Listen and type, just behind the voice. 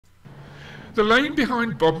The lane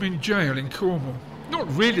behind Bodmin Jail in Cornwall.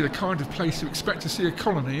 Not really the kind of place you expect to see a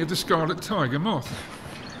colony of the scarlet tiger moth.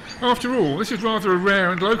 After all, this is rather a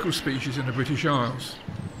rare and local species in the British Isles.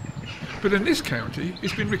 But in this county,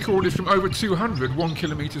 it's been recorded from over 200 1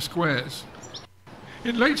 kilometre squares.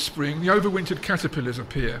 In late spring, the overwintered caterpillars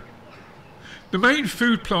appear. The main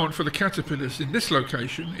food plant for the caterpillars in this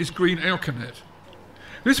location is green alkanet.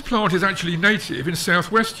 This plant is actually native in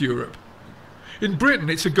southwest Europe. In Britain,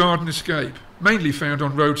 it's a garden escape, mainly found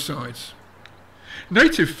on roadsides.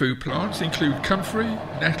 Native food plants include comfrey,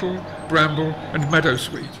 nettle, bramble and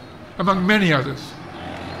meadowsweet, among many others.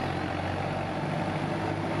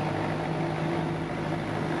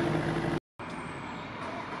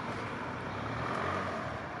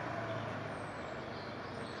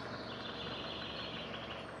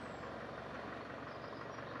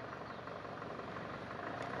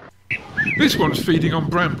 This one's feeding on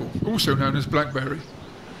bramble, also known as blackberry.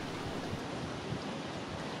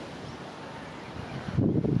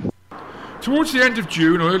 Towards the end of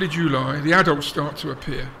June or early July, the adults start to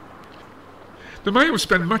appear. The males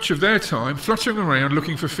spend much of their time fluttering around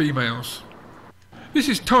looking for females. This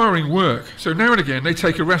is tiring work, so now and again they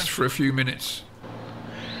take a rest for a few minutes.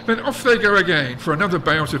 Then off they go again for another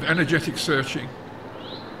bout of energetic searching.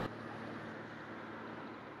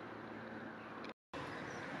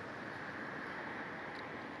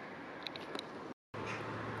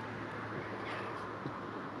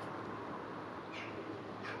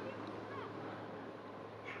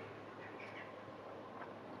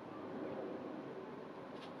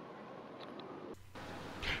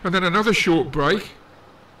 And then another short break.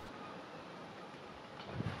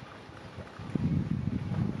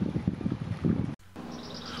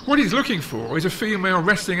 What he's looking for is a female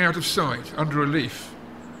resting out of sight under a leaf.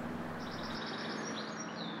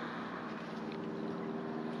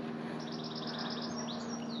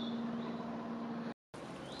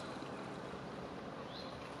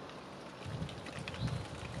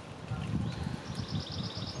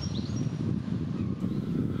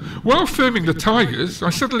 While filming the tigers,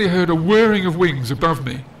 I suddenly heard a whirring of wings above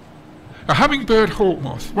me. A hummingbird hawk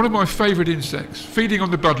moth, one of my favourite insects, feeding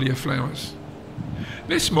on the buddleia flowers.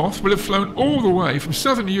 This moth will have flown all the way from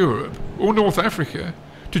southern Europe or North Africa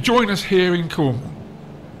to join us here in Cornwall.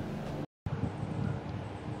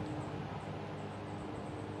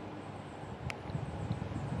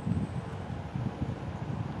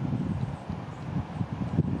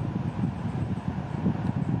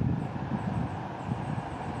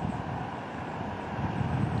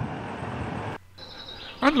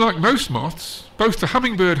 Unlike most moths, both the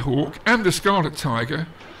hummingbird hawk and the scarlet tiger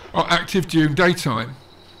are active during daytime.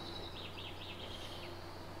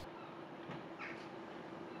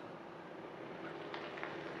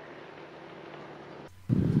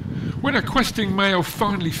 When a questing male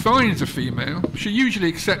finally finds a female, she usually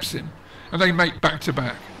accepts him and they mate back to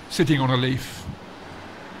back, sitting on a leaf.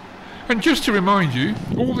 And just to remind you,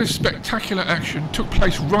 all this spectacular action took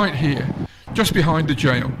place right here, just behind the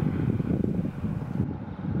jail.